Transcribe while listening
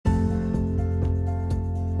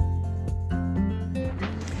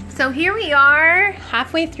So here we are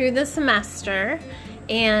halfway through the semester,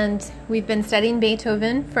 and we've been studying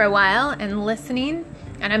Beethoven for a while and listening,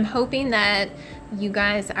 and I'm hoping that you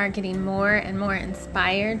guys are getting more and more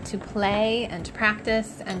inspired to play and to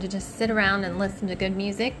practice and to just sit around and listen to good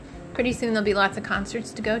music. Pretty soon there'll be lots of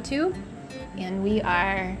concerts to go to, and we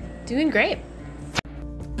are doing great.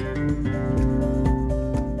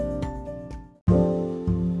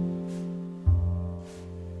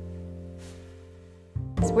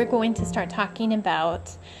 We're going to start talking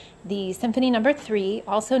about the Symphony Number 3,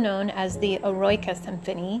 also known as the Eroica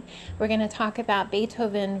Symphony. We're going to talk about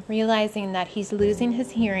Beethoven realizing that he's losing his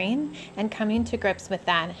hearing and coming to grips with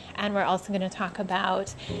that. And we're also going to talk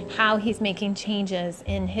about how he's making changes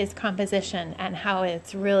in his composition and how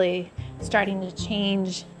it's really starting to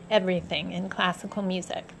change everything in classical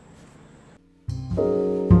music.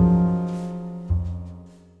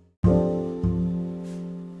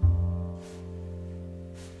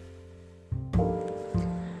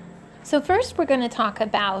 So first we're going to talk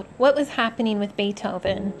about what was happening with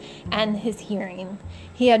Beethoven and his hearing.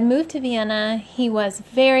 He had moved to Vienna, he was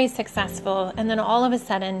very successful, and then all of a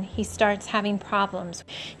sudden he starts having problems.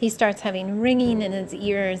 He starts having ringing in his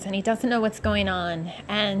ears and he doesn't know what's going on,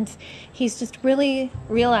 and he's just really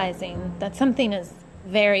realizing that something is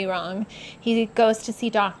very wrong. He goes to see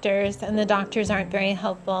doctors and the doctors aren't very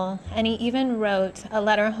helpful, and he even wrote a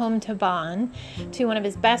letter home to Bonn to one of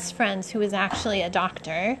his best friends who was actually a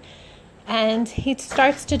doctor. And he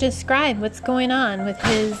starts to describe what's going on with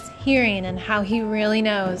his hearing and how he really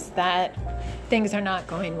knows that things are not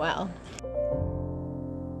going well.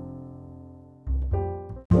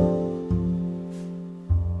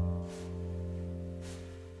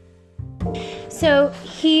 So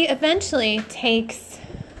he eventually takes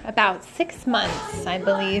about 6 months, I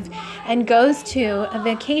believe, and goes to a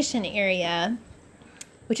vacation area,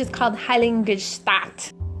 which is called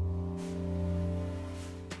Heiligenstadt.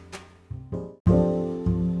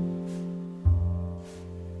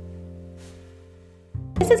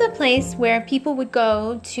 This is a place where people would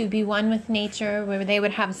go to be one with nature, where they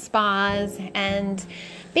would have spas and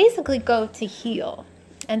basically go to heal.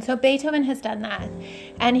 And so Beethoven has done that.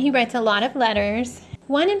 And he writes a lot of letters.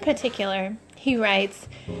 One in particular, he writes,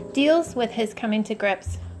 deals with his coming to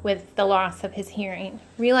grips with the loss of his hearing,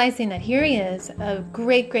 realizing that here he is, a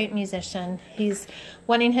great, great musician. He's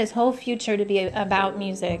wanting his whole future to be about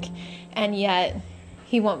music, and yet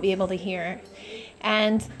he won't be able to hear.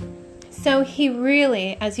 And so he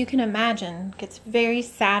really, as you can imagine, gets very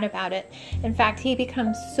sad about it. In fact, he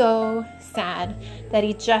becomes so sad that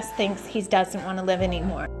he just thinks he doesn't want to live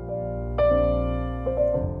anymore.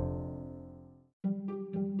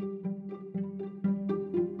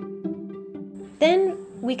 Then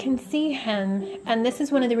we can see him, and this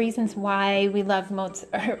is one of the reasons why we love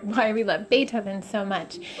why we love Beethoven so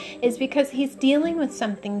much, is because he's dealing with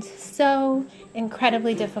something so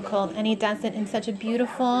incredibly difficult, and he does it in such a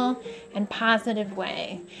beautiful and positive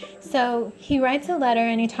way. So he writes a letter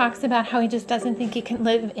and he talks about how he just doesn't think he can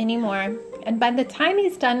live anymore. And by the time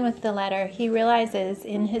he's done with the letter, he realizes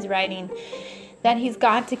in his writing that he's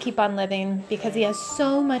got to keep on living because he has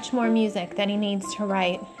so much more music that he needs to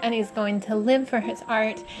write, and he's going to live for his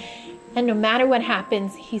art, and no matter what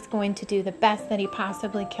happens, he's going to do the best that he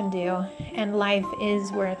possibly can do, and life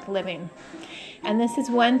is worth living. And this is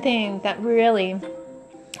one thing that really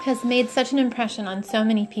has made such an impression on so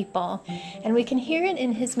many people, and we can hear it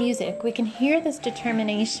in his music. We can hear this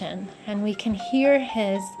determination, and we can hear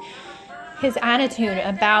his attitude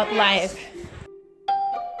about life.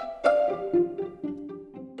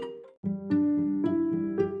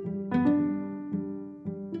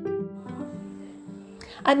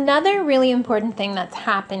 Another really important thing that's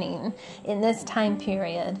happening in this time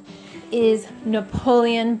period is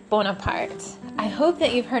Napoleon Bonaparte. I hope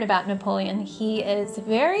that you've heard about Napoleon. He is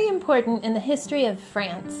very important in the history of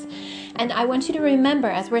France. And I want you to remember,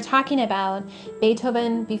 as we're talking about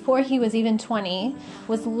Beethoven before he was even 20,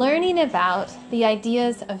 was learning about the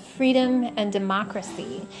ideas of freedom and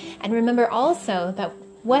democracy. And remember also that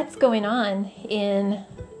what's going on in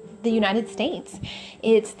the United States.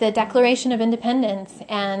 It's the Declaration of Independence,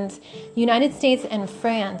 and United States and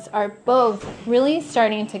France are both really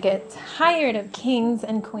starting to get tired of kings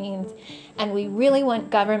and queens, and we really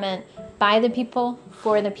want government by the people,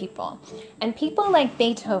 for the people. And people like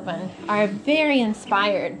Beethoven are very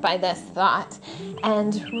inspired by this thought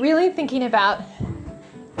and really thinking about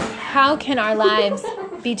how can our lives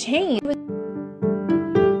be changed.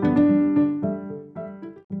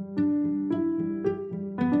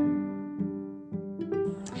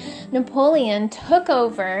 Napoleon took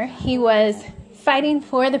over. He was fighting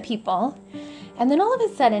for the people, and then all of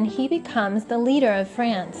a sudden he becomes the leader of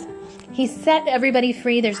France. He set everybody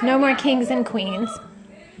free. There's no more kings and queens.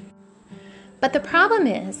 But the problem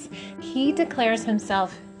is, he declares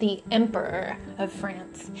himself the Emperor of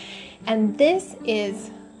France. And this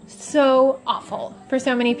is so awful for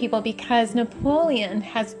so many people because Napoleon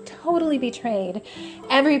has totally betrayed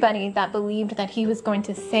everybody that believed that he was going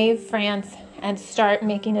to save France and start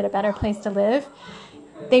making it a better place to live.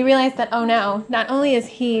 They realize that, oh no, not only is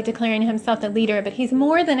he declaring himself the leader, but he's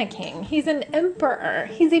more than a king. He's an emperor.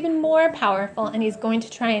 He's even more powerful, and he's going to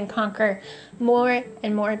try and conquer more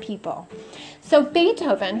and more people. So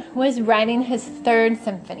Beethoven was writing his third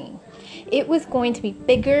symphony. It was going to be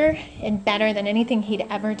bigger and better than anything he'd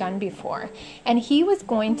ever done before. And he was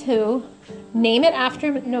going to name it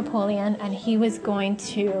after Napoleon, and he was going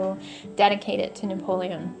to dedicate it to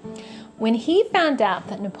Napoleon. When he found out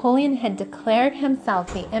that Napoleon had declared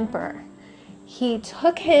himself the emperor, he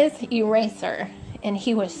took his eraser and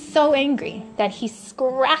he was so angry that he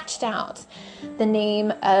scratched out the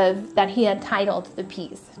name of that he had titled the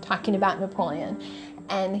piece, talking about Napoleon.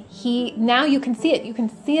 And now you can see it. You can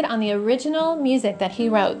see it on the original music that he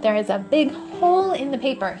wrote. There is a big hole in the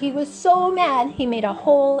paper. He was so mad, he made a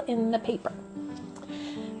hole in the paper.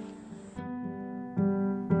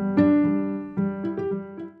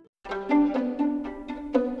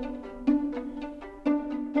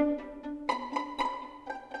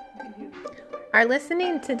 Our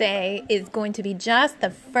listening today is going to be just the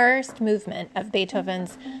first movement of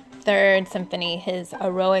Beethoven's Third Symphony, his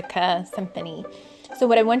Eroica Symphony. So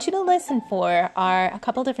what I want you to listen for are a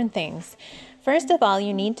couple different things. First of all,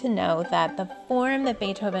 you need to know that the form that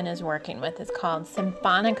Beethoven is working with is called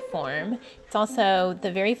symphonic form. It's also,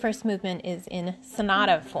 the very first movement is in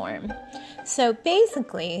sonata form. So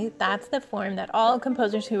basically, that's the form that all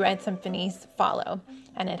composers who write symphonies follow.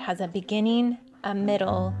 And it has a beginning, a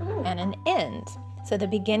middle, and an end. So the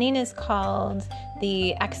beginning is called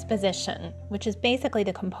the exposition, which is basically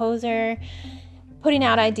the composer putting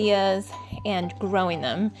out ideas and growing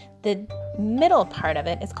them. The middle part of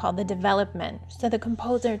it is called the development. So the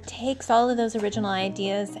composer takes all of those original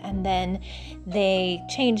ideas and then they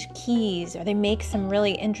change keys or they make some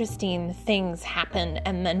really interesting things happen.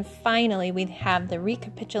 And then finally we have the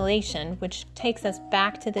recapitulation, which takes us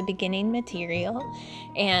back to the beginning material.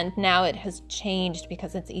 And now it has changed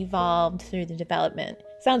because it's evolved through the development.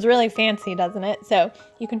 Sounds really fancy, doesn't it? So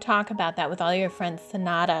you can talk about that with all your friends'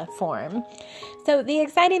 sonata form. So the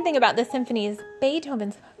exciting thing about this symphony is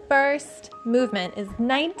Beethoven's first movement is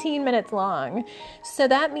 19 minutes long. So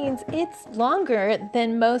that means it's longer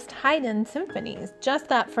than most Haydn symphonies, just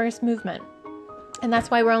that first movement. And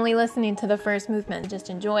that's why we're only listening to the first movement. Just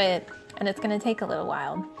enjoy it, and it's going to take a little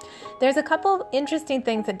while. There's a couple interesting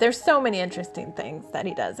things, there's so many interesting things that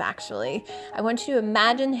he does, actually. I want you to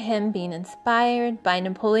imagine him being inspired by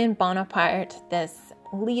Napoleon Bonaparte, this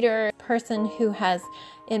leader, person who has,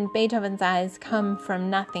 in Beethoven's eyes, come from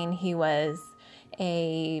nothing. He was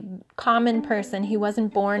a common person. He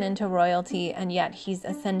wasn't born into royalty, and yet he's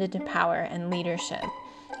ascended to power and leadership.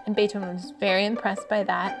 And Beethoven was very impressed by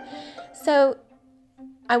that. So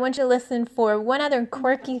I want you to listen for one other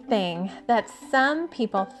quirky thing that some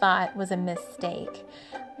people thought was a mistake.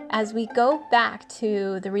 As we go back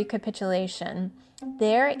to the recapitulation,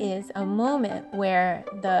 there is a moment where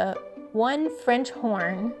the one French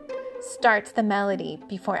horn starts the melody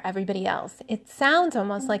before everybody else. It sounds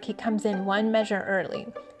almost like he comes in one measure early,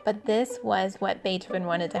 but this was what Beethoven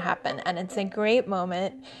wanted to happen, and it's a great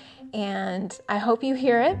moment, and I hope you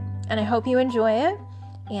hear it, and I hope you enjoy it,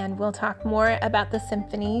 and we'll talk more about the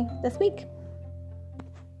symphony this week.